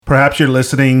Perhaps you're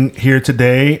listening here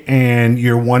today and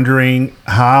you're wondering,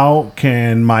 how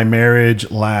can my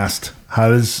marriage last? How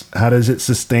does it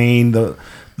sustain the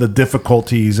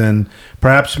difficulties? And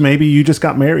perhaps maybe you just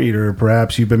got married, or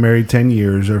perhaps you've been married 10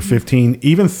 years or 15,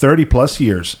 even 30 plus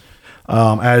years.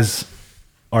 As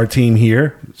our team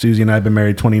here, Susie and I have been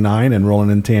married 29, and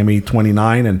Roland and Tammy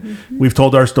 29, and we've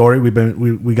told our story.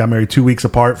 We got married 2 weeks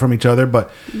apart from each other, but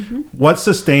what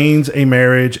sustains a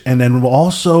marriage, and then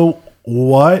also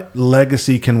what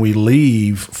legacy can we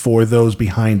leave for those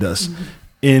behind us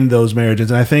in those marriages?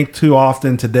 And I think too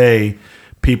often today,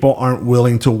 people aren't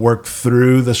willing to work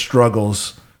through the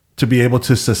struggles to be able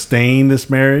to sustain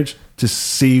this marriage, to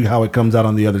see how it comes out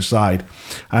on the other side.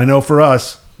 I know for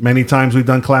us, many times we've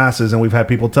done classes and we've had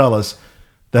people tell us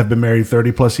that have been married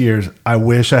 30 plus years, I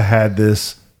wish I had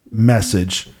this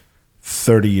message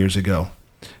 30 years ago.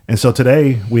 And so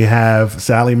today we have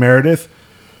Sally Meredith,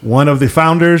 one of the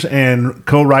founders and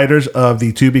co-writers of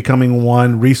the Two Becoming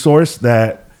One resource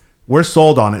that we're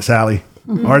sold on it, Sally.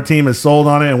 Our team is sold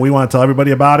on it, and we want to tell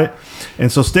everybody about it.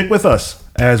 And so stick with us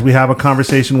as we have a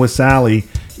conversation with Sally,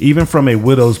 even from a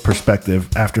widow's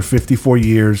perspective, after 54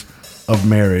 years of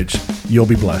marriage. You'll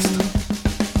be blessed.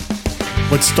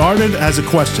 What started as a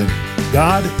question,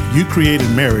 God, you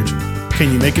created marriage,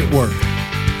 can you make it work?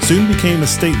 Soon became a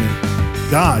statement,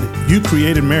 God, you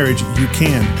created marriage, you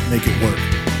can make it work.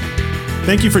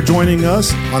 Thank you for joining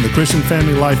us on the Christian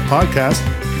Family Life podcast,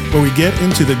 where we get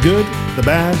into the good, the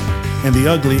bad, and the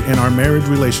ugly in our marriage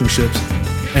relationships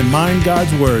and mine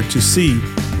God's word to see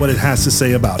what it has to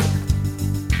say about it.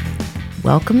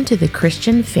 Welcome to the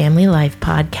Christian Family Life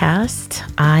podcast.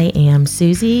 I am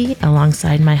Susie,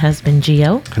 alongside my husband,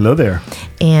 Gio. Hello there.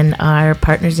 And our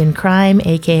partners in crime,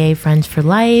 aka Friends for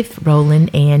Life, Roland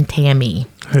and Tammy.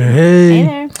 Hey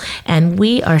there. And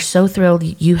we are so thrilled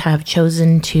you have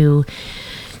chosen to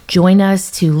join us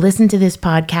to listen to this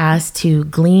podcast, to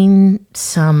glean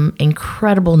some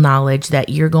incredible knowledge that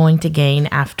you're going to gain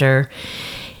after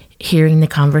hearing the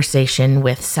conversation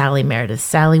with Sally Meredith.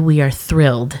 Sally, we are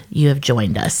thrilled you have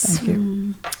joined us. Thank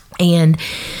you. And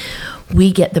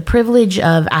we get the privilege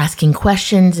of asking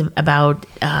questions about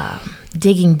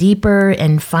digging deeper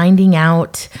and finding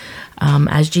out,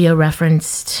 as Gio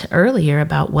referenced earlier,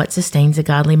 about what sustains a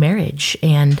godly marriage.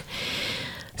 And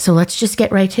so let's just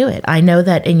get right to it. I know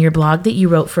that in your blog that you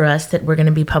wrote for us that we're going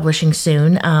to be publishing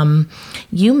soon,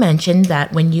 you mentioned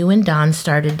that when you and Don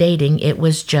started dating, it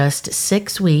was just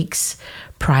 6 weeks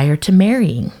prior to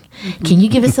marrying. Can you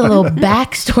give us a little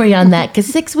backstory on that? Because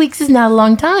 6 weeks is not a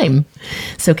long time.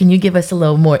 So can you give us a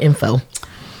little more info?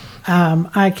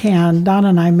 I can. Don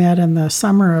and I met in the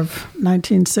summer of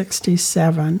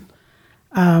 1967.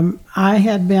 I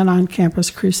had been on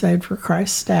Campus Crusade for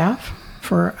Christ staff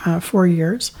for 4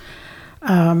 years.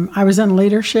 I was in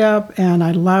leadership, and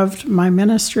I loved my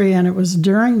ministry, and it was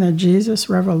during the Jesus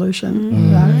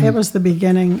Revolution. It was the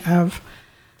beginning of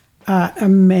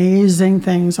amazing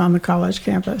things on the college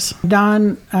campus.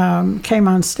 Don came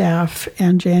on staff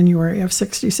in January of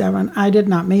 67. I did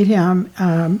not meet him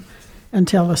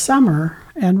until the summer,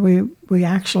 and we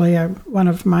actually, one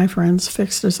of my friends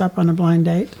fixed us up on a blind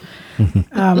date.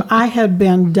 I had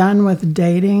been done with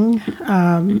dating,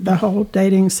 the whole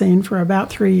dating scene, for about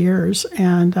 3 years,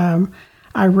 and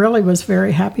I really was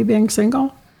very happy being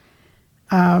single.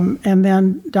 And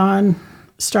then Don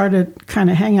started kind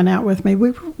of hanging out with me.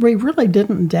 We really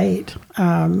didn't date.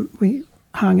 We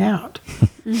hung out.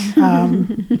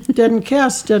 Didn't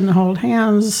kiss, didn't hold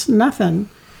hands, nothing.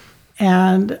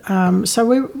 And so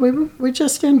we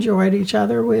just enjoyed each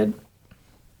other. We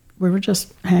were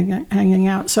just hanging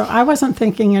out. So I wasn't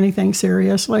thinking anything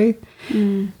seriously,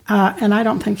 and I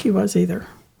don't think he was either.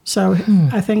 So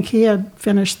I think he had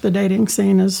finished the dating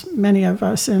scene, as many of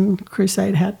us in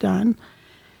Crusade had done,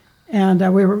 and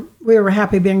we were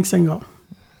happy being single.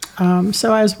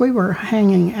 So as we were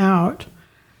hanging out,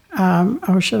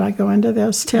 should I go into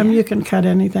this? Tim, you can cut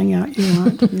anything out you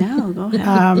want. No, go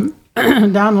ahead.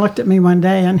 Don looked at me one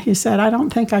day and he said, "I don't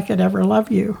think I could ever love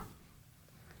you."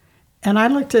 And I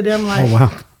looked at him like, Oh,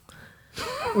 wow.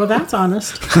 Well, that's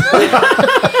honest.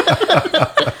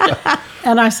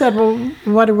 And I said, "Well,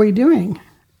 what are we doing?"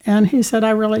 And he said, "I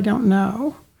really don't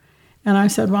know." And I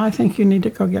said, "Well, I think you need to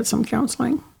go get some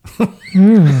counseling."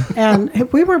 And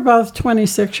we were both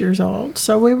 26 years old,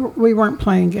 so we weren't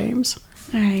playing games.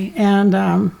 Right.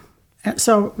 And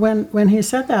so when he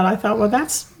said that, I thought, well,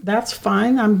 that's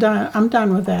fine. I'm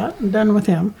done with that. I'm done with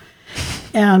him.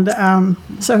 And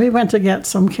so he went to get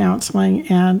some counseling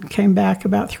and came back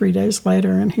about 3 days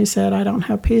later, and he said, "I don't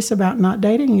have peace about not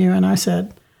dating you." And I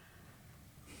said,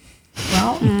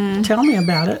 "Well, tell me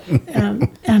about it."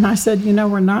 And I said,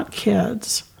 "We're not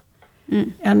kids.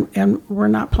 And we're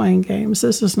not playing games.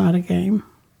 This is not a game.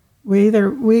 We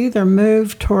either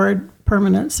move toward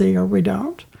permanency or we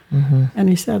don't. And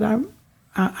he said,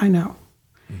 I know.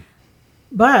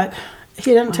 But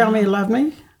he didn't tell me he loved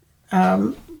me.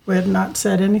 We had not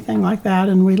said anything like that,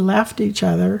 and we left each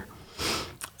other.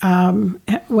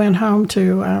 Went home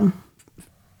to,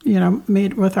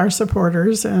 meet with our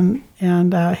supporters, and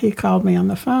he called me on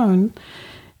the phone,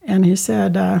 and he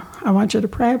said, I want you to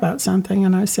pray about something.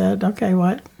 And I said, okay,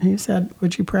 what? He said,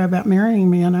 would you pray about marrying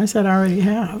me? And I said, I already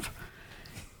have.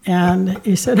 And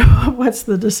he said, what's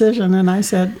the decision? And I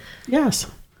said, yes.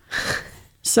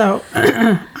 So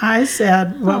I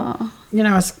said, well,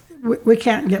 we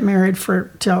can't get married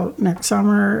till next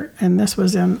summer, and this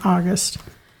was in August.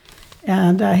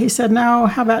 And he said, no,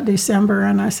 how about December?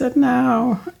 And I said,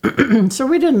 no. So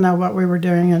we didn't know what we were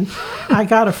doing. And I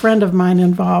got a friend of mine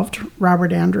involved,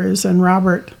 Robert Andrews, and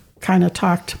Robert kind of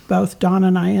talked both Dawn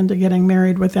and I into getting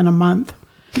married within a month.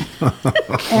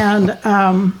 And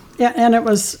and it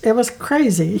was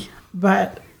crazy,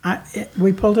 but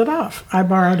we pulled it off. I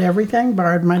borrowed everything,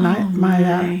 borrowed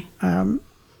my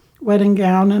wedding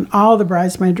gown and all the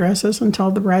bridesmaid dresses, and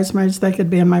told the bridesmaids they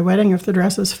could be in my wedding if the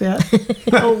dresses fit.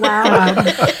 Oh, wow.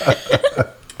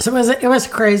 So it was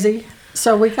crazy.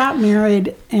 So we got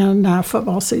married in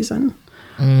football season.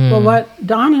 Well, what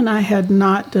Dawn and I had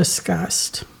not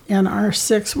discussed in our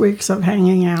 6 weeks of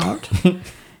hanging out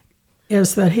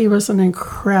is that he was an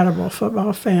incredible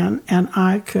football fan, and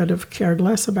I could have cared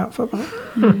less about football.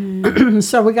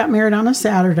 So we got married on a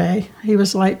Saturday. He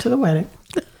was late to the wedding.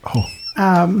 Oh.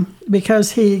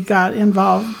 Because he got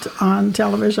involved on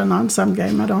television on some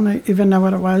game. I don't even know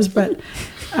what it was, but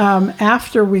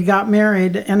after we got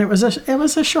married, and it was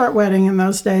a short wedding in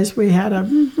those days. We had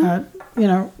a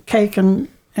cake and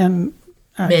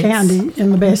candy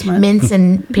in the basement, mince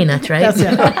and peanuts, right? That's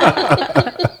it.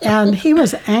 And he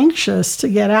was anxious to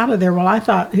get out of there. Well, I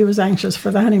thought he was anxious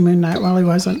for the honeymoon night. Well, he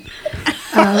wasn't.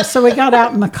 So we got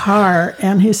out in the car,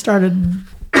 and he started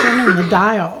turning the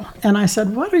dial. And I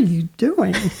said, what are you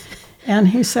doing? And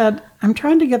he said, I'm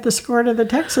trying to get the score to the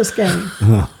Texas game.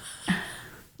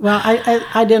 Well,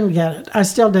 I didn't get it. I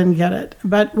still didn't get it.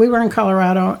 But we were in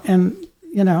Colorado, and,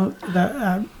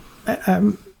 the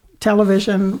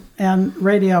television and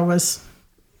radio was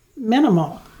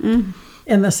minimal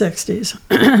in the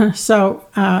 60s. So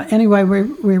anyway,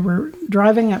 we were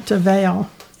driving up to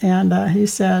Vail, and he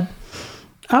said,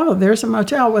 oh, there's a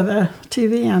motel with a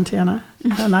TV antenna.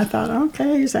 And I thought,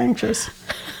 okay, he's anxious.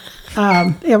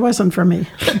 It wasn't for me.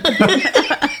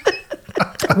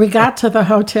 We got to the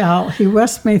hotel. He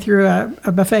whisked me through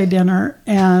a buffet dinner,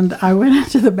 and I went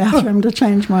into the bathroom to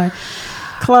change my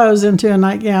clothes into a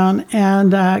nightgown,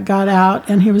 and got out,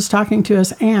 and he was talking to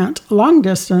his aunt, long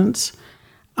distance,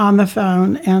 on the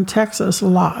phone, and Texas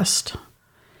lost.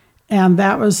 And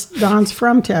that was, Don's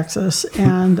from Texas,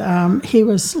 and he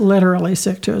was literally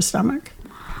sick to his stomach.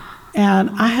 And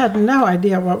I had no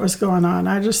idea what was going on.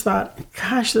 I just thought,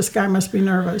 gosh, this guy must be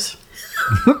nervous.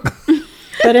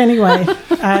 But anyway,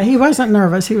 he wasn't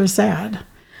nervous. He was sad.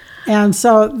 And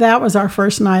so that was our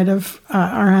first night of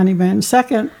our honeymoon.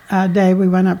 Second day, we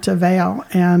went up to Vail,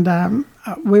 and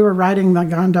we were riding the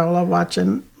gondola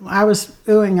watching. I was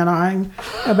oohing and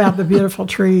ahhing about the beautiful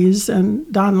trees.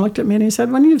 And Don looked at me and he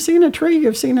said, when you've seen a tree,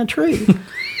 you've seen a tree.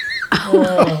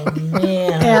 Oh,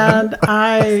 man. And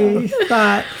I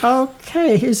thought,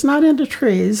 okay, he's not into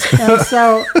trees. And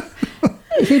so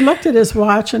he looked at his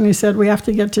watch and he said, we have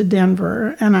to get to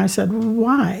Denver. And I said,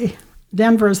 why?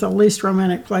 Denver is the least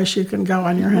romantic place you can go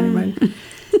on your honeymoon.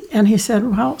 And he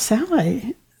said, well,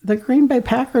 Sally, the Green Bay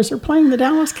Packers are playing the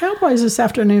Dallas Cowboys this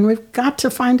afternoon. We've got to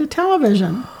find a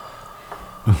television.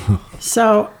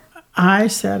 So I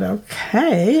said,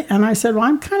 okay. And I said, well,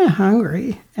 I'm kind of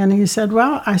hungry. And he said,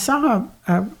 well, I saw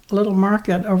a little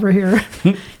market over here.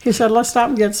 He said, let's stop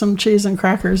and get some cheese and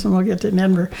crackers and we'll get to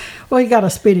Denver. Well, he got a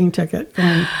speeding ticket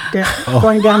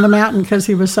going down the mountain because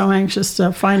he was so anxious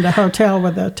to find a hotel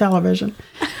with a television.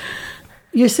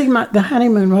 You see, the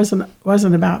honeymoon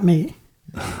wasn't about me.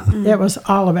 It was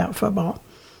all about football.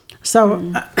 So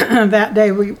that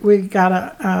day we got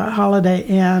a Holiday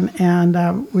Inn,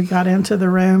 and we got into the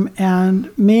room,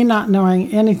 and me not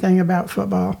knowing anything about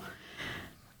football,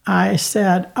 I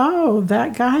said, oh,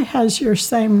 that guy has your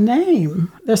same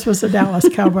name. This was a Dallas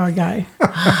Cowboy guy,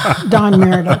 Don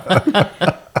Meredith.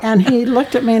 And he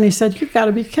looked at me and he said, you've got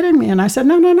to be kidding me. And I said,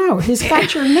 no, he's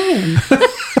got your name.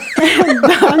 And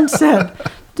Don said,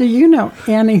 do you know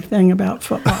anything about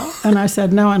football? And I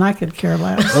said, no, and I could care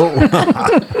less.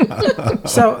 Oh.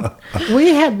 So we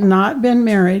had not been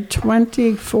married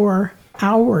 24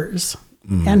 hours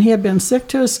And he had been sick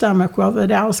to his stomach. Well, the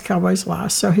Dallas Cowboys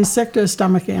lost, so he's sick to his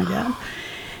stomach again.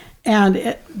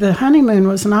 And the honeymoon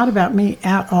was not about me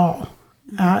at all.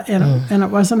 And it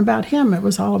wasn't about him. It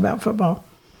was all about football.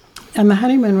 And the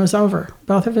honeymoon was over.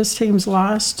 Both of his teams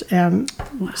lost. And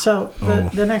so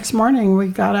the next morning we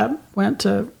got up, went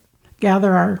to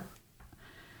gather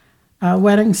our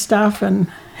wedding stuff and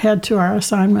head to our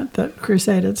assignment that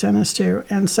Crusade had sent us to.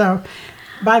 And so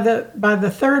by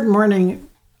the third morning,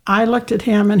 I looked at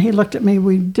him and he looked at me.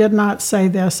 We did not say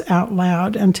this out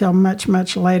loud until much,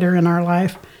 much later in our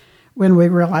life when we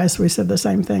realized we said the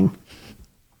same thing.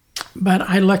 But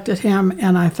I looked at him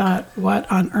and I thought,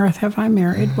 what on earth have I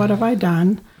married? What have I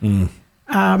done?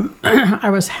 I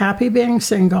was happy being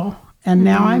single, and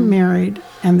now I'm married,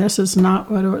 and this is not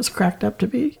what it was cracked up to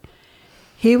be.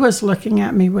 He was looking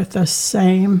at me with the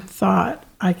same thought.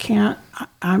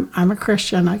 I'm a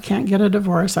Christian. I can't get a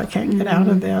divorce. I can't get out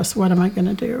of this. What am I going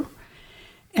to do?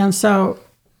 And so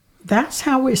that's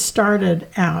how we started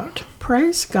out.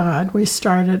 Praise God, we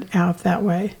started out that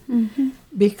way.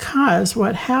 Because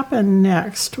what happened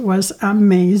next was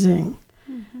amazing.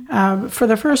 For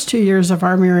the first 2 years of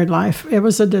our married life, it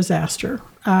was a disaster.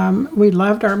 We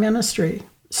loved our ministry.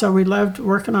 So we loved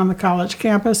working on the college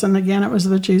campus, and again, it was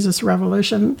the Jesus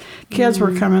Revolution. Kids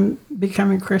were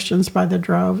becoming Christians by the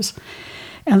droves.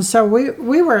 And so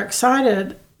we were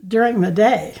excited during the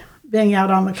day being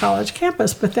out on the college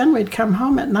campus, but then we'd come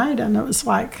home at night and it was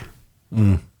like,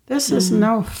 this is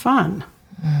no fun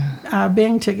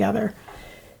being together.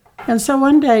 And so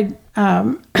one day,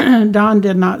 Don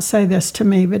did not say this to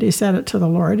me, but he said it to the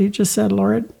Lord. He just said,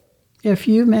 Lord, if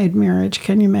you made marriage,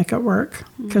 can you make it work?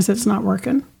 Because it's not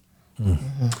working.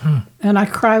 And I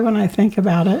cry when I think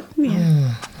about it.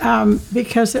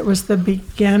 Because it was the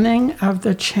beginning of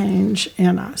the change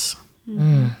in us.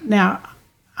 Now,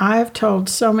 I've told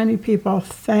so many people,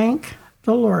 thank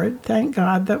the Lord, thank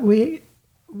God that we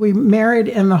married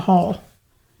in the whole.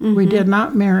 We did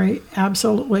not marry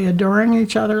absolutely adoring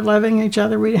each other, loving each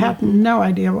other. We had no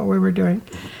idea what we were doing.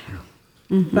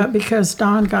 But because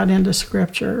Don got into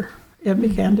Scripture, it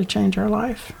began to change our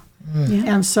life.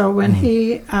 And so when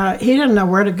he didn't know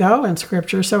where to go in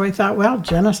Scripture, so he thought, well,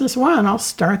 Genesis 1, I'll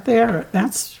start there.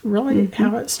 That's really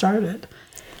how it started.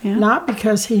 Not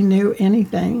because he knew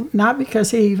anything, not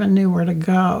because he even knew where to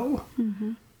go,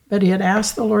 but he had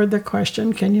asked the Lord the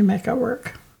question, can you make it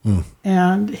work?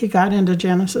 And he got into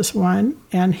Genesis 1,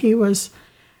 and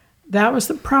that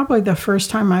was probably the first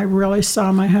time I really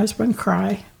saw my husband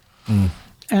cry.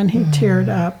 And he teared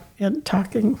up in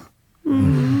talking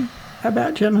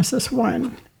about Genesis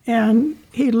 1. And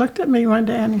he looked at me one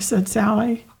day and he said,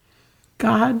 Sally,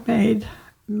 God made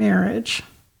marriage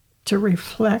to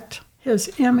reflect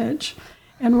his image.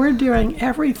 And we're doing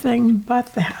everything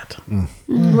but that.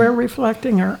 We're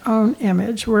reflecting our own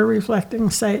image. We're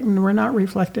reflecting Satan. We're not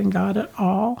reflecting God at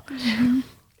all.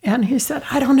 And he said,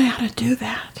 I don't know how to do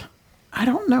that. I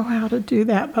don't know how to do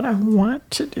that, but I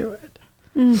want to do it.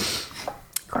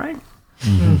 Crying.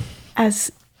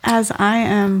 As I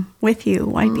am with you,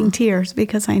 wiping tears,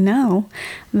 because I know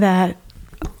that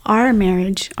our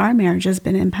marriage has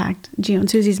been impacted. Gio and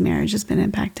Susie's marriage has been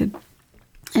impacted.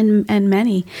 And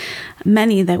many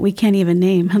that we can't even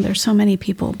name. There's so many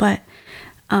people, but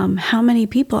how many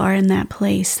people are in that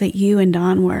place that you and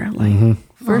Don were? Like,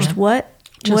 first, what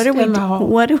are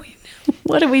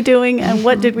we doing, and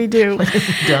what did we do? What have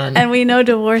we done? And we know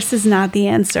divorce is not the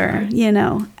answer,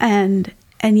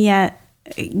 and yet,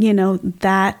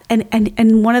 that,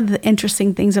 and one of the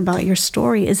interesting things about your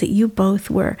story is that you both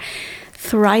were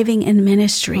thriving in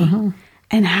ministry,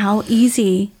 and how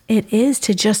easy it is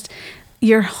to just,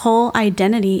 your whole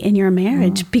identity in your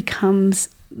marriage becomes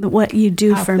what you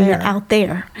do out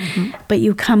there. But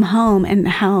you come home, and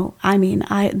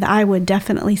I would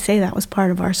definitely say that was part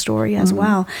of our story as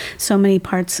well. So many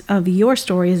parts of your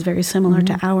story is very similar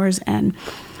to ours. And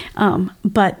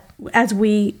but as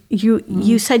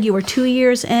you said you were 2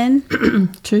 years in.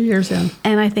 2 years in.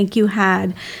 And I think you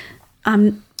had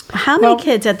how many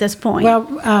kids at this point?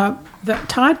 Well,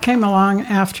 Todd came along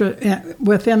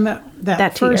within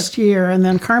that first year, and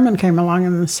then Carmen came along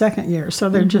in the second year. So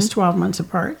they're just 12 months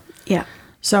apart. Yeah.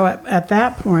 So at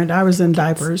that point, I was in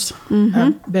diapers,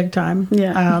 big time.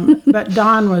 Yeah. But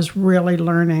Don was really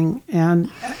learning, and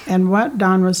what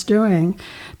Don was doing,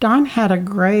 Don had a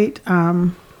great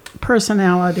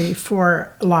personality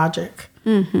for logic.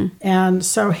 And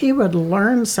so he would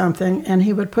learn something, and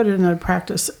he would put it into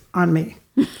practice on me.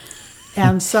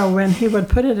 And so when he would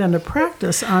put it into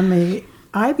practice on me,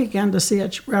 I began to see a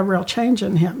real change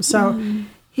in him. So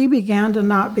he began to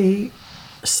not be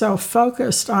so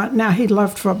focused on, now he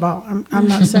loved football. I'm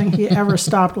not saying he ever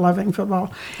stopped loving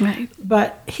football. Right.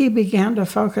 But he began to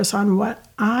focus on what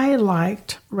I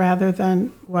liked rather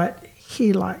than what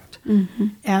he liked. Mm-hmm.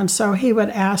 And so he would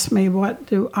ask me, what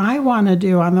do I want to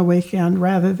do on the weekend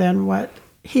rather than what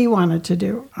he wanted to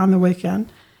do on the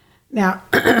weekend. Now,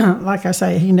 like I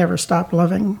say, he never stopped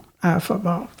loving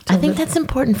football. I think that's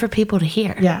important for people to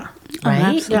hear. Yeah.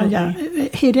 Right? Yeah.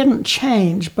 He didn't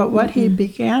change, but what he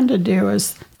began to do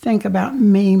is think about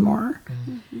me more.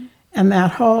 Mm-hmm. And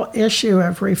that whole issue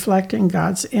of reflecting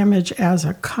God's image as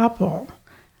a couple,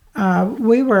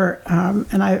 we were,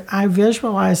 and I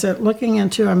visualize it, looking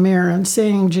into a mirror and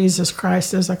seeing Jesus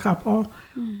Christ as a couple,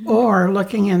 or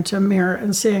looking into a mirror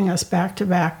and seeing us back to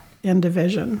back in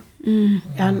division.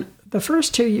 And the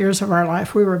first 2 years of our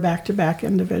life, we were back to back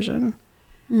in division.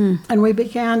 And we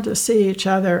began to see each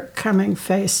other coming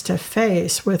face to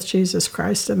face with Jesus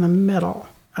Christ in the middle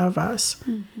of us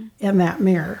in that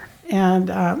mirror. And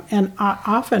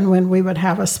often when we would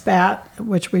have a spat,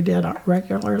 which we did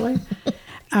regularly,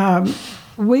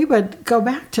 we would go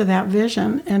back to that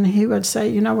vision, and he would say,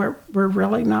 you know, we're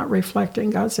really not reflecting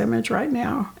God's image right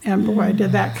now. And boy,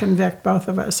 did that convict both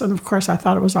of us. And of course, I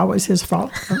thought it was always his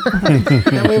fault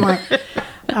that we weren't.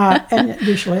 And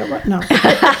usually it was, no.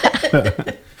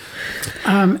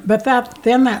 But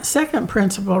that second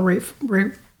principle,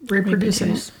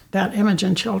 reproducing that image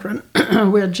in children,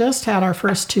 we had just had our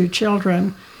first 2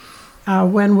 children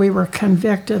when we were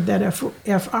convicted that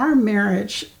if our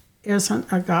marriage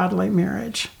isn't a godly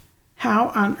marriage, how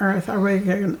on earth are we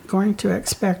going to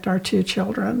expect our 2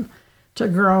 children to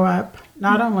grow up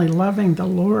not only loving the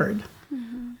Lord,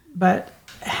 but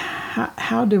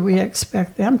how do we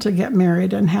expect them to get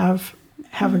married and have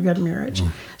a good marriage?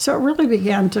 So it really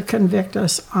began to convict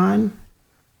us on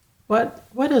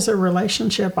what is a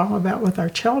relationship all about with our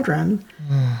children,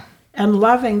 and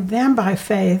loving them by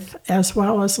faith as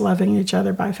well as loving each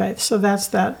other by faith. So that's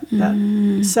that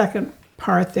second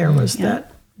part there was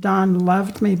that Don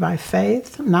loved me by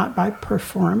faith, not by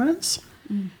performance.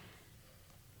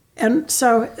 And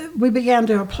so we began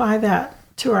to apply that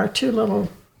to our 2 little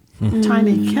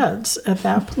tiny kids at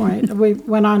that point. We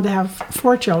went on to have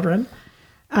 4 children.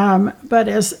 But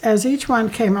as each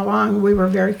one came along, we were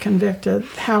very convicted.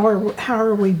 How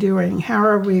are we doing? How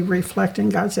are we reflecting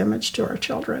God's image to our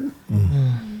children?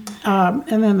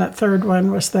 And then that third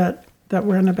one was that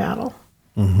we're in a battle.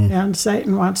 And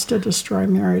Satan wants to destroy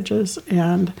marriages.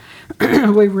 And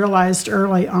we realized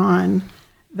early on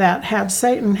that had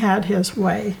Satan had his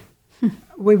way,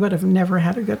 we would have never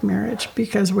had a good marriage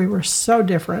because we were so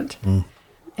different.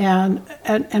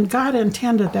 And God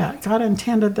intended that. God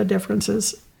intended the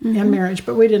differences in marriage,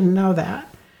 but we didn't know that.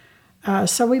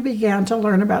 So we began to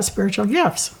learn about spiritual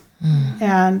gifts.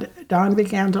 And Don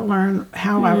began to learn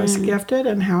how I was gifted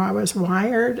and how I was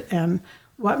wired and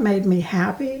what made me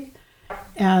happy.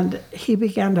 And he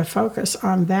began to focus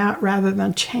on that rather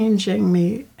than changing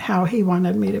me how he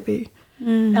wanted me to be.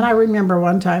 And I remember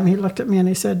one time he looked at me and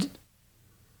he said,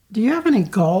 "Do you have any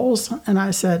goals?" And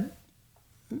I said,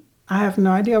 "I have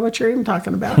no idea what you're even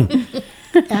talking about."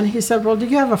 And he said, "Well, do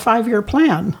you have a 5-year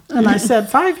plan?" And I said,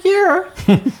 5-year?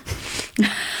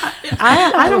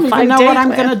 I don't even know what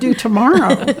I'm going to do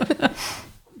tomorrow.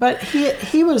 But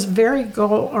he was very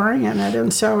goal-oriented,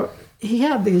 and so he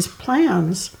had these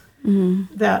plans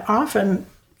that often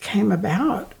came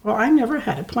about. Well, I never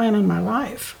had a plan in my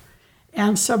life.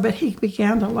 And so, but he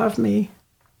began to love me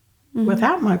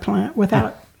without my plan,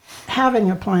 without having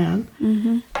a plan,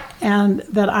 and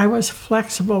that I was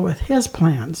flexible with his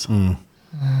plans.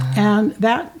 And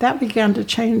that began to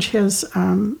change his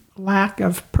lack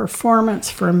of performance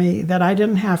for me, that I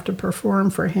didn't have to perform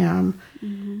for him,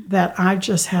 that I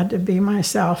just had to be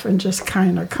myself and just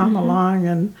kind of come along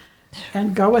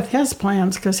and go with his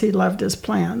plans because he loved his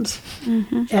plans.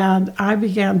 And I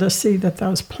began to see that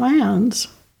those plans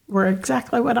were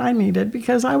exactly what I needed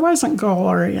because I wasn't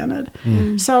goal-oriented.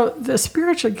 So the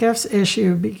spiritual gifts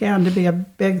issue began to be a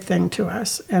big thing to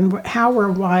us, and how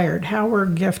we're wired, how we're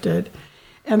gifted.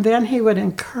 And then he would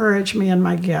encourage me in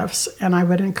my gifts, and I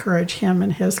would encourage him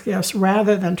in his gifts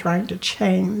rather than trying to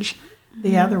change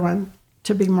the other one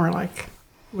to be more like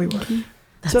we were.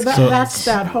 That's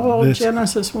that whole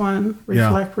Genesis 1,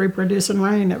 reflect, reproduce, and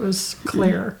reign. It was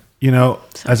clear. You know,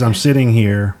 as I'm sitting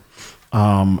here,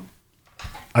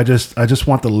 I just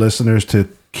want the listeners to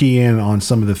key in on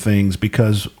some of the things,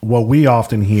 because what we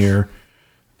often hear,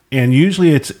 and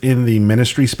usually it's in the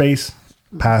ministry space,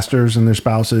 pastors and their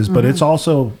spouses, but it's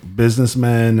also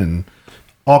businessmen and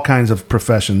all kinds of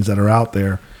professions that are out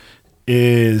there,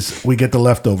 is we get the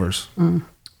leftovers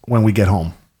when we get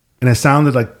home. And it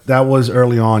sounded like that was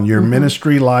early on. Your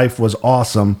ministry life was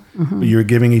awesome, but you were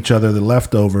giving each other the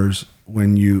leftovers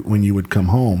when you would come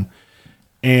home.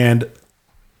 And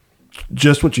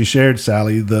just what you shared,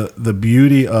 Sally, the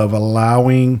beauty of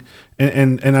allowing,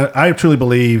 and I truly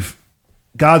believe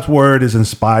God's word is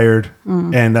inspired,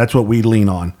 and that's what we lean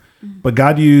on. But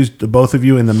God used the both of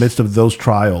you in the midst of those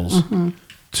trials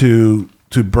to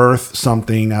birth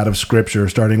something out of Scripture,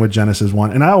 starting with Genesis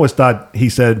 1. And I always thought he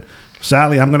said,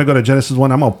 Sally, I'm going to go to Genesis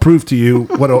 1. I'm going to prove to you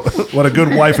what a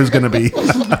good wife is going to be.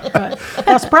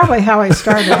 That's probably how he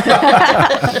started.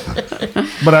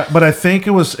 But I think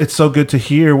it's so good to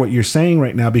hear what you're saying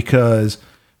right now, because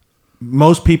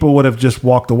most people would have just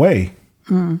walked away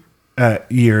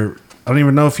at year, I don't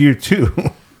even know if year 2,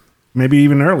 maybe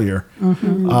even earlier.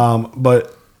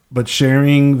 But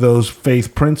sharing those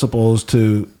faith principles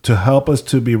to help us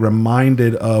to be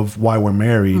reminded of why we're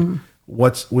married.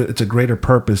 It's a greater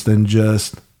purpose than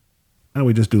just,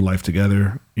 we just do life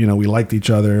together. We liked each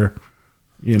other,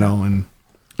 and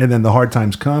then the hard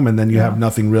times come, and then you have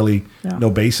nothing really, no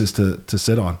basis to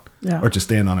sit on or to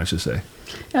stand on, I should say.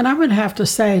 And I would have to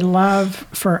say love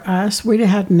for us, we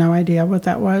had no idea what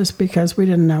that was because we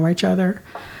didn't know each other.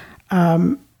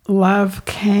 Love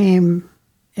came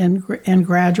in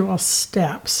gradual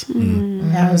steps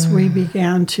as we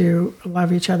began to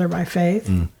love each other by faith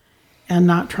and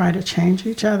not try to change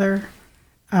each other.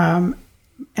 And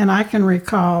I can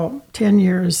recall 10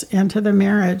 years into the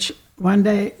marriage, one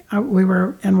day we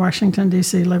were in Washington,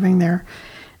 D.C., living there,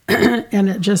 and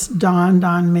it just dawned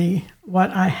on me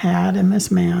what I had in this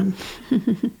man.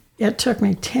 It took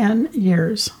me 10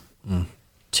 years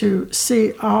to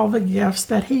see all the gifts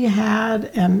that he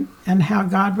had and how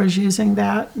God was using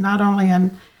that, not only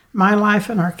in my life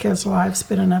and our kids' lives,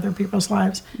 but in other people's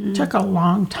lives. It took a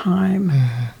long time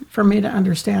for me to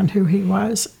understand who he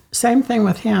was. Same thing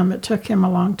with him. It took him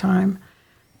a long time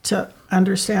to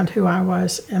understand who I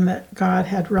was and that God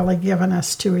had really given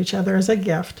us to each other as a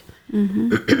gift.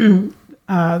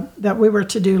 That we were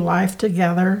to do life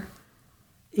together,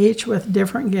 each with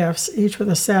different gifts, each with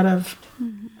a set of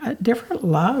different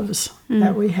loves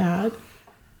that we had.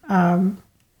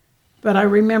 But I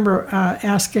remember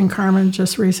asking Carmen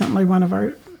just recently, one of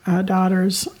our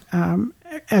daughters,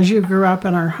 as you grew up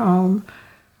in our home,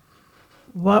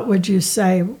 what would you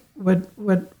say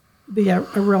would be a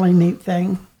really neat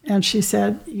thing? And she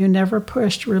said, you never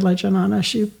pushed religion on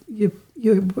us. You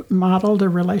modeled a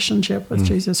relationship with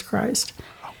Jesus Christ.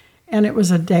 And it was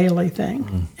a daily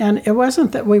thing. And it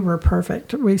wasn't that we were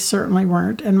perfect. We certainly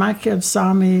weren't. And my kids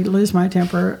saw me lose my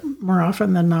temper more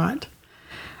often than not.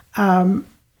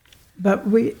 But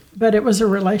it was a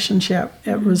relationship.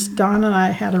 It was Dawn and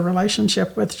I had a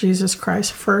relationship with Jesus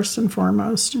Christ first and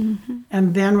foremost,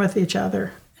 and then with each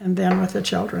other, and then with the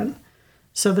children.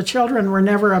 So the children were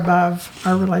never above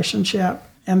our relationship,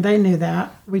 and they knew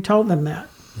that. We told them that.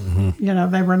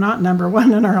 They were not number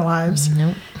one in our lives.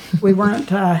 Nope. We weren't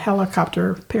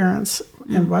helicopter parents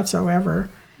and whatsoever.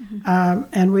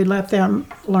 And we let them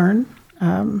learn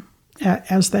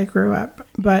as they grew up.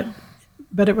 But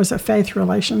it was a faith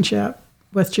relationship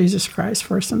with Jesus Christ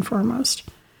first and foremost.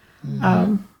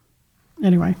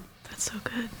 Anyway. That's so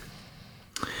good.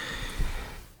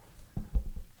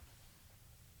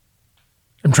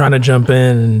 I'm trying to jump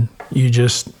in, and you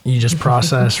just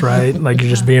process, right? Like you're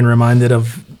just being reminded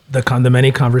of the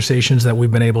many conversations that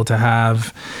we've been able to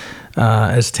have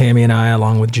as Tammy and I,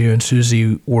 along with Ju and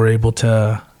Susie, were able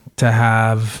to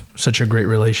have such a great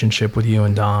relationship with you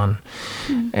and Dawn,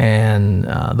 and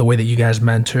the way that you guys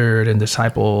mentored and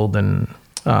discipled and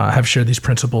have shared these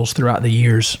principles throughout the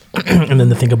years, and then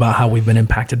to think about how we've been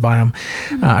impacted by them.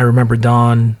 I remember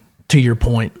Dawn, to your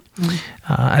point,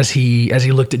 as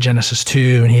he looked at Genesis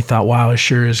 2 and he thought, wow, as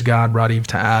sure as God brought Eve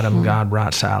to Adam, God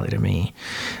brought Sally to me.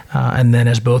 And then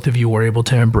as both of you were able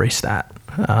to embrace that,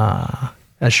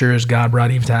 as sure as God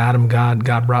brought Eve to Adam,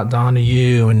 God brought Dawn to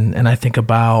you. And I think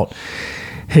about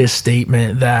his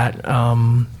statement that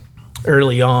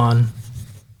early on,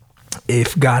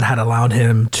 if God had allowed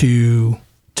him to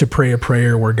pray a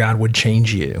prayer where God would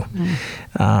change you,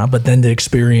 but then to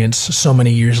experience so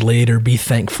many years later, be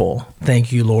thankful.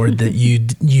 Thank you, Lord, that you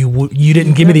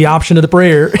didn't give me the option of the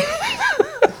prayer,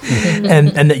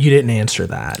 and that you didn't answer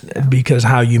that, because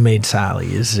how you made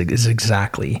Sally is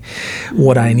exactly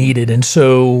what I needed. And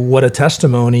so, what a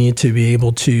testimony to be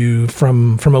able to,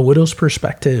 from a widow's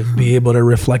perspective, be able to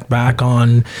reflect back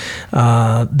on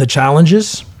the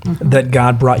challenges that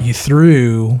God brought you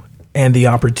through, and the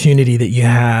opportunity that you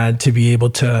had to be able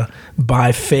to,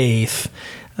 by faith,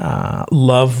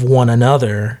 love one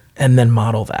another and then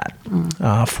model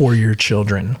that for your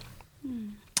children.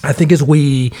 I think as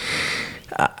we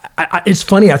it's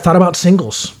funny. I thought about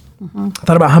singles. I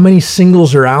thought about how many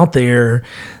singles are out there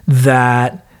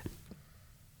that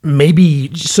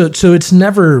maybe, so it's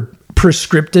never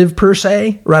prescriptive per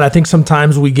se, right? I think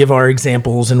sometimes we give our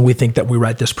examples and we think that we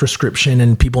write this prescription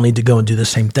and people need to go and do the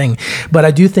same thing. But I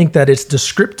do think that it's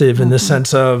descriptive in the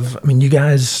sense of, I mean, you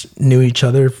guys knew each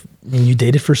other and you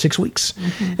dated for 6 weeks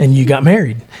and you got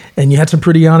married and you had some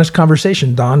pretty honest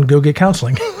conversation. Don, go get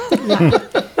counseling.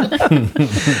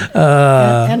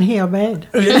 And he obeyed.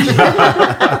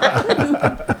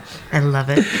 I love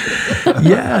it.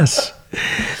 Yes.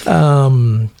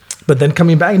 But then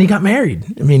coming back and he got married.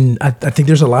 I mean, I think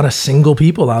there's a lot of single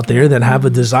people out there that have a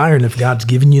desire. And if God's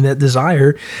given you that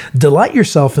desire, delight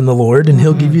yourself in the Lord and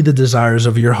he'll give you the desires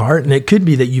of your heart. And it could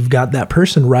be that you've got that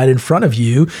person right in front of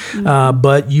you,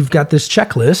 but you've got this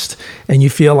checklist and you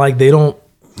feel like they don't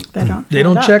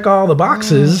check all the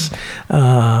boxes.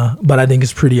 But I think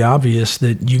it's pretty obvious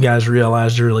that you guys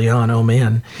realized early on, oh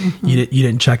man, you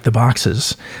didn't check the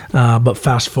boxes. But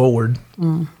fast forward,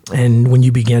 and when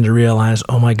you began to realize,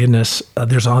 oh my goodness,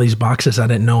 there's all these boxes I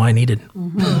didn't know I needed.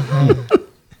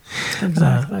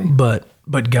 Exactly. But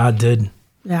God did.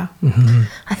 Yeah.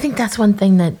 I think that's one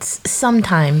thing that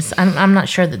sometimes, I'm not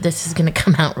sure that this is going to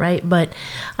come out right, but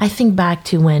I think back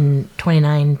to when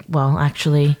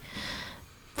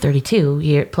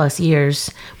 32 plus years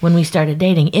when we started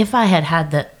dating. If I had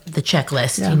the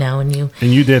checklist, you know, and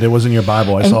you did, it was in your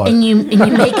Bible. I saw it. And you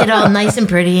make it all nice and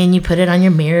pretty, and you put it on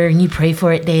your mirror, and you pray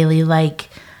for it daily. Like,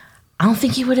 I don't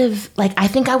think you would have. Like, I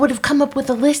think I would have come up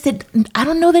with a list that I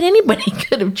don't know that anybody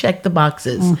could have checked the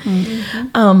boxes.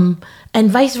 And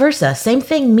vice versa, same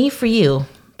thing. Me for you,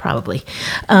 probably.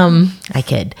 I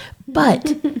kid, but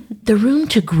the room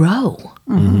to grow.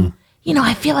 You know,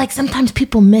 I feel like sometimes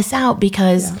people miss out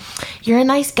because you're a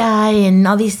nice guy and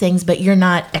all these things, but you're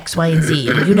not X, Y, and Z.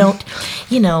 You don't,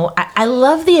 you know, I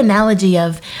love the analogy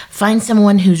of find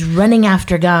someone who's running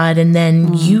after God and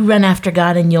then you run after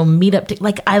God and you'll meet up to,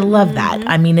 like, I love that.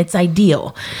 I mean, it's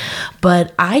ideal.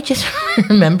 But I just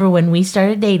remember when we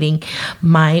started dating,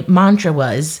 my mantra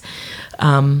was,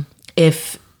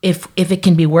 if it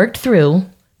can be worked through,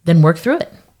 then work through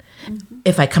it.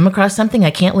 If I come across something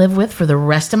I can't live with for the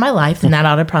rest of my life, then that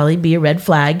ought to probably be a red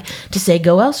flag to say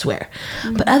go elsewhere.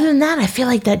 But other than that, I feel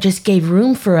like that just gave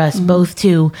room for us both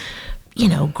to, you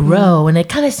know, grow. And it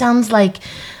kind of sounds like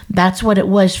that's what it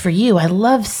was for you. I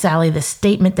love, Sally, the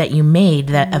statement that you made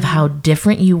that of how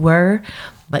different you were,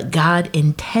 but God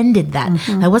intended that.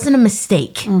 That wasn't a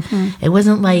mistake. It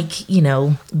wasn't like, you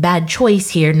know, bad choice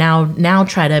here. Now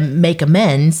try to make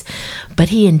amends. But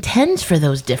he intends for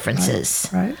those differences.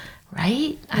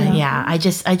 Right? Yeah. I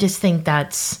just think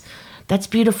that's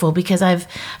beautiful because I've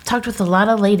talked with a lot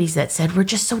of ladies that said we're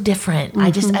just so different. I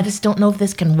just don't know if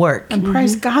this can work. And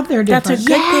praise God, they're different. That's a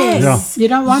good thing. Yeah. You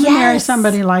don't want to marry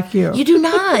somebody like you. You do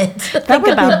not. That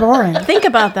would be boring. Think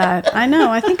about that. I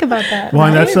know. I think about that. Well,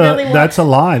 and that's a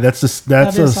lie. That's is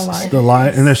a lie. the lie.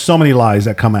 And there's so many lies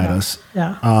that come at us.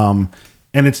 Yeah.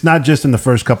 And it's not just in the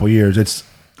first couple of years. It's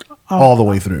all the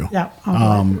way through. Yeah.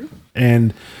 All the way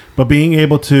through. But being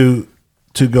able to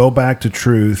go back to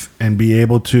truth and be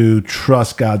able to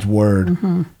trust God's word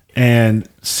and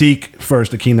seek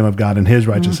first the kingdom of God and his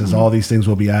righteousness, all these things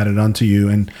will be added unto you.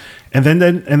 And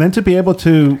then to be able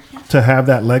to have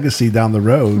that legacy down the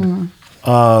road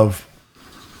of,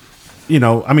 you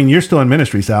know, I mean, you're still in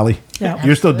ministry, Sally. Yeah.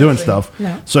 You're still doing stuff.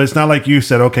 Yeah. So it's not like you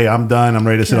said, okay, I'm done. I'm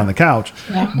ready to sit on the couch.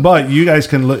 Yeah. But you guys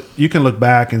can look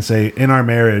back and say, in our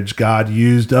marriage, God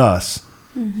used us.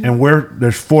 And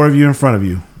there's 4 of you in front of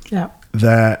you. Yeah.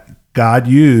 That God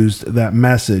used that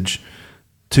message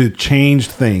to change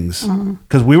things,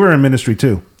 because we were in ministry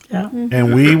too. Yeah.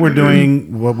 And we were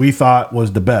doing what we thought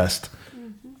was the best.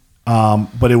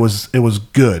 But it was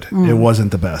good. It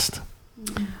wasn't the best.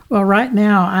 Well, right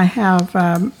now I have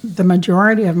the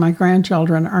majority of my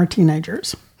grandchildren are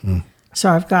teenagers.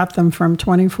 So I've got them from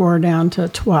 24 down to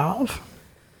 12.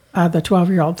 The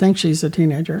 12-year-old thinks she's a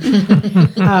teenager.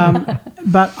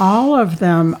 But all of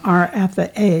them are at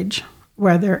the age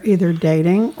where they're either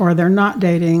dating or they're not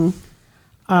dating.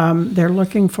 They're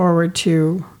looking forward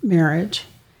to marriage.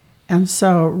 And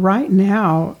so right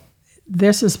now,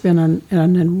 this has been an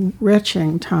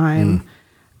enriching time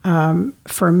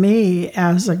for me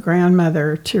as a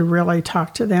grandmother to really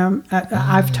talk to them.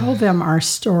 I've told them our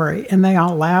story, and they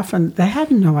all laugh, and they had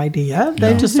no idea.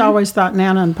 They just always thought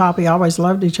Nana and Poppy always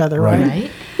loved each other, right?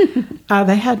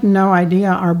 They had no idea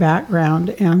our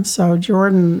background. And so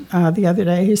Jordan, the other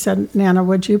day, he said, Nana,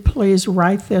 would you please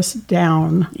write this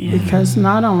down? Because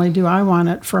not only do I want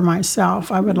it for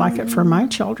myself, I would like it for my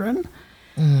children.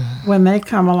 When they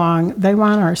come along, they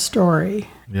want our story.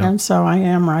 Yeah. And so I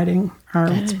am writing our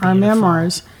beautiful.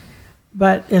 memoirs.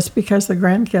 But it's because the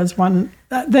grandkids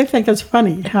they think it's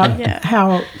funny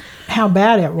how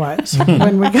bad it was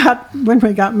when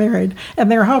we got married, and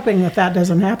they're hoping that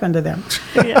doesn't happen to them.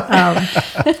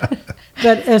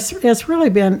 But it's really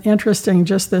been interesting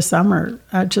just this summer,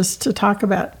 just to talk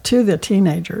to the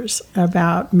teenagers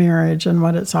about marriage and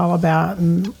what it's all about,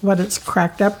 and what it's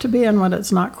cracked up to be and what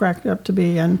it's not cracked up to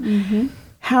be, and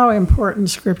how important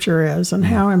Scripture is, and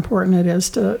how important it is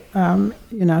to,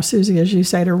 Susie, as you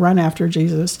say, to run after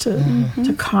Jesus,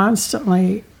 to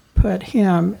constantly put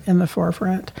him in the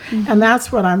forefront. And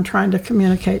that's what I'm trying to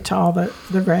communicate to all the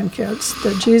grandkids,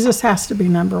 that Jesus has to be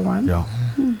number one. Yeah.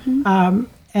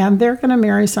 And they're going to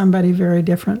marry somebody very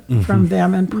different from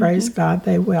them, and praise God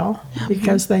they will,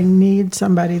 because they need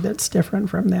somebody that's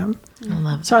different from them. I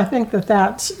love So I think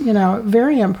that's, a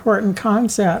very important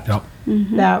concept,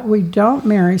 that we don't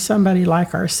marry somebody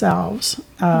like ourselves.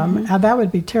 And that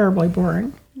would be terribly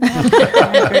boring.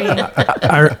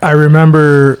 I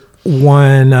remember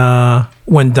when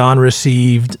Don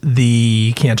received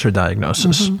the cancer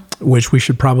diagnosis, which we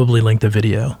should probably link the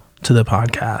video to the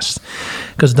podcast,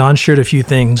 because Don shared a few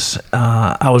things.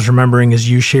 I was remembering as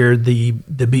you shared the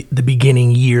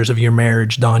beginning years of your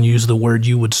marriage, Don used the word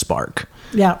you would spark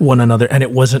one another, and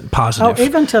it wasn't positive. Oh,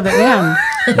 even to the end.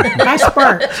 I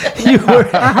sparked.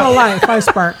 Our whole life, I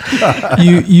sparked.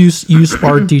 You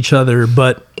sparked each other,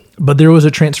 but there was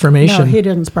a transformation. No, he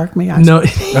didn't spark me. No.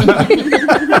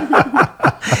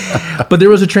 But there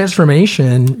was a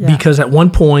transformation because at one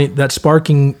point that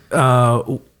sparking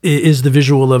is the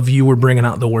visual of you were bringing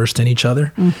out the worst in each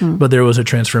other. But there was a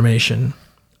transformation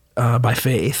by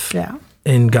faith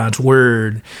in God's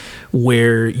word,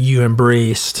 where you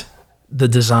embraced the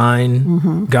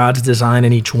design, God's design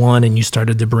in each one, and you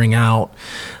started to bring out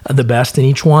the best in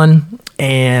each one.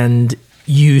 And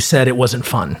you said it wasn't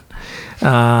fun.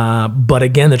 But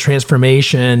again, the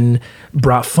transformation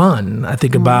brought fun. I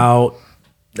think about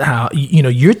how,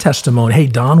 your testimony. Hey,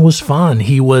 Don was fun.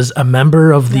 He was a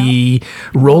member of the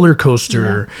roller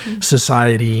coaster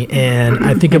society. And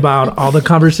I think about all the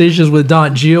conversations with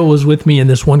Don. Gio was with me in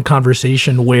this one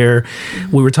conversation where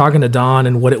we were talking to Don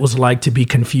and what it was like to be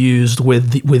confused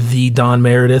with the Don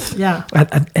Meredith. Yeah.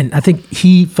 And I think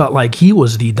he felt like he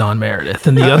was the Don Meredith,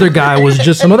 and the other guy was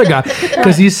just some other guy,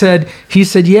 because he said,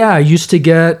 yeah, I used to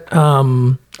get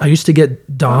Don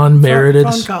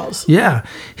Meredith's phone calls. Yeah.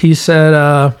 He said,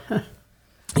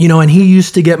 and he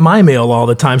used to get my mail all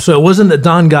the time. So it wasn't that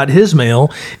Don got his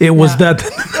mail. It was that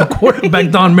the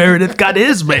quarterback, Don Meredith, got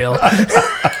his mail.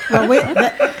 Well,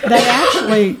 they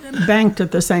actually banked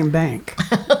at the same bank.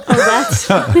 That's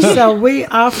So we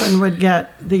often would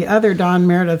get the other Don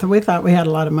Meredith, and we thought we had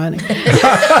a lot of money.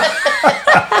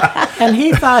 And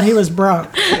he thought he was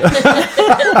broke.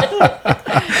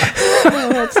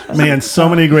 Man, so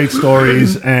many great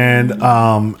stories, and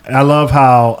I love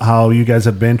how you guys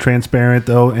have been transparent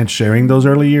though and sharing those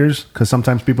early years, because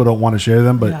sometimes people don't want to share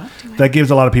them, but that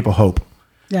gives a lot of people hope.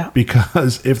 Yeah.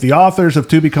 Because if the authors of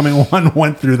Two Becoming One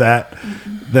went through that,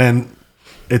 then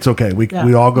it's okay.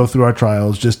 We all go through our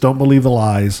trials. Just don't believe the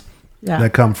lies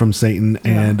that come from Satan.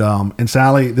 And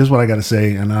Sally, this is what I got to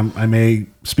say, and I may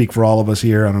speak for all of us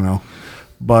here. I don't know,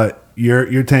 but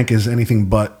your tank is anything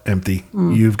but empty.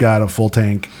 You've got a full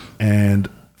tank, and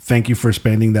thank you for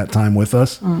spending that time with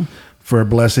us, for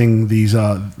blessing these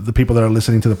the people that are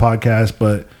listening to the podcast,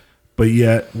 but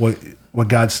yet what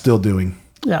God's still doing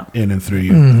in and through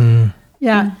you.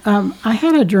 Yeah, I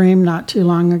had a dream not too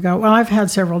long ago. Well, I've had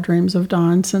several dreams of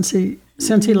Don since he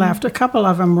left. A couple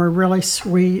of them were really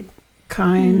sweet,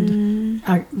 kind,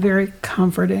 very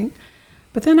comforting.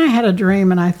 But then I had a dream,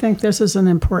 and I think this is an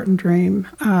important dream.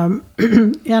 In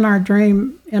my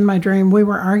dream, we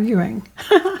were arguing.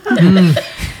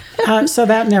 So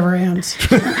that never ends.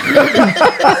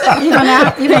 even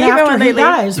after he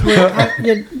dies,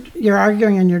 you're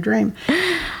arguing in your dream.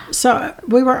 So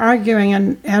we were arguing,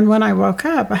 and when I woke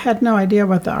up, I had no idea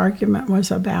what the argument was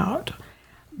about.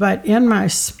 But in my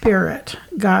spirit,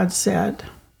 God said,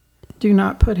 do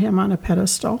not put him on a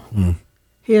pedestal.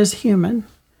 He is human.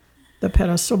 The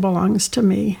pedestal belongs to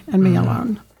me and me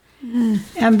alone.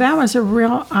 And that was a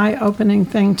real eye-opening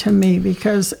thing to me,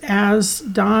 because as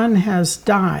Don has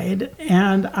died,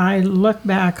 and I look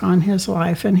back on his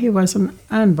life, and he was an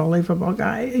unbelievable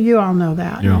guy. You all know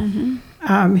that.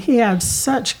 Yeah. He had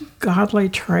such godly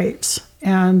traits,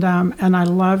 and I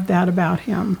loved that about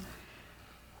him.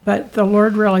 But the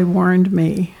Lord really warned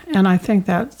me, and I think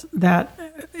that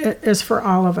is for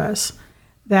all of us,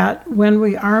 that when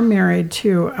we are married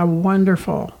to a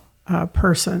wonderful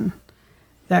person,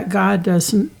 that God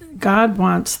God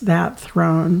wants that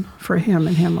throne for him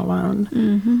and him alone.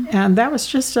 Mm-hmm. And that was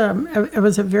just it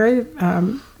was a very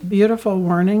beautiful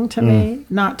warning to me,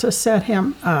 not to set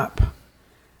him up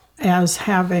as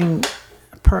having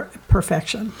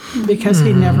perfection, because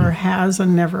he never has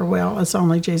and never will. It's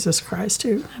only Jesus Christ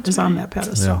who is on that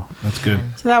pedestal. Yeah, that's good.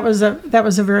 So that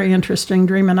was a very interesting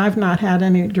dream, and I've not had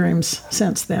any dreams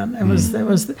since then. It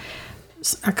was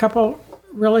a couple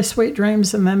really sweet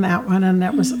dreams, and then that one, and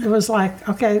it was like,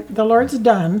 okay, the Lord's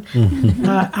done.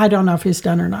 I don't know if he's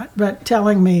done or not, but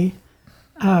telling me,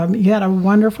 you had a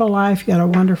wonderful life, you had a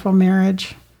wonderful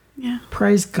marriage. Yeah.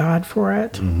 Praise God for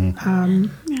it.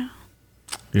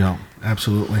 Yeah,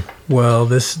 absolutely. Well,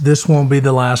 this won't be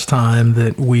the last time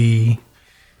that we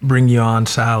bring you on,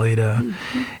 Sally, to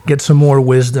get some more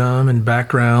wisdom and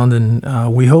background.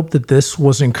 And we hope that this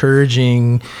was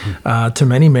encouraging to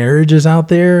many marriages out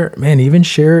there. Man, even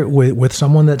share it with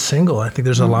someone that's single. I think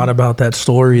there's a lot about that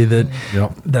story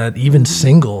that even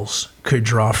singles could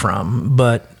draw from.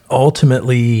 But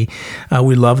ultimately,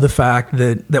 we love the fact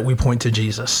that we point to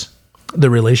Jesus, the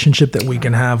relationship that we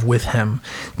can have with him,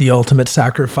 the ultimate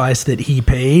sacrifice that he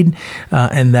paid,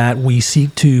 and that we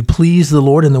seek to please the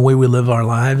Lord in the way we live our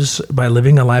lives by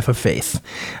living a life of faith.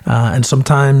 And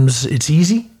sometimes it's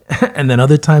easy, and then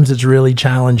other times it's really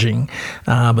challenging.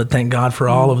 But thank God for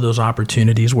all of those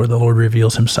opportunities where the Lord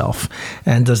reveals himself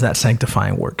and does that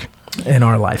sanctifying work in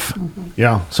our life.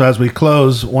 Yeah. So as we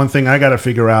close, one thing I got to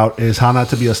figure out is how not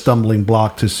to be a stumbling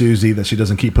block to Susie, that she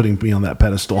doesn't keep putting me on that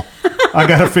pedestal. I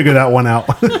got to figure that one out.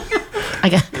 I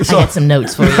got some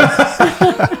notes for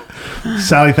you.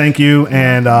 Sally, thank you.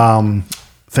 And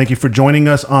thank you for joining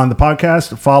us on the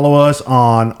podcast. Follow us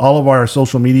on all of our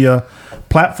social media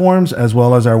platforms, as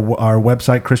well as our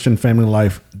website,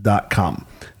 ChristianFamilyLife.com.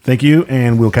 Thank you,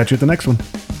 and we'll catch you at the next one.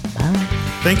 Bye.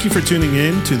 Thank you for tuning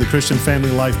in to the Christian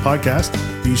Family Life podcast.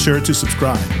 Be sure to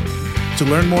subscribe. To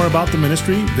learn more about the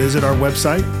ministry, visit our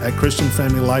website at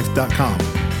ChristianFamilyLife.com.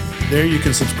 There you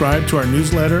can subscribe to our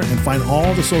newsletter and find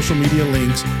all the social media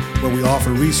links where we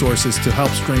offer resources to help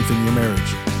strengthen your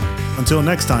marriage. Until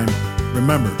next time,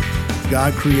 remember,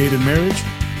 God created marriage.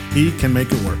 He can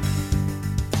make it work.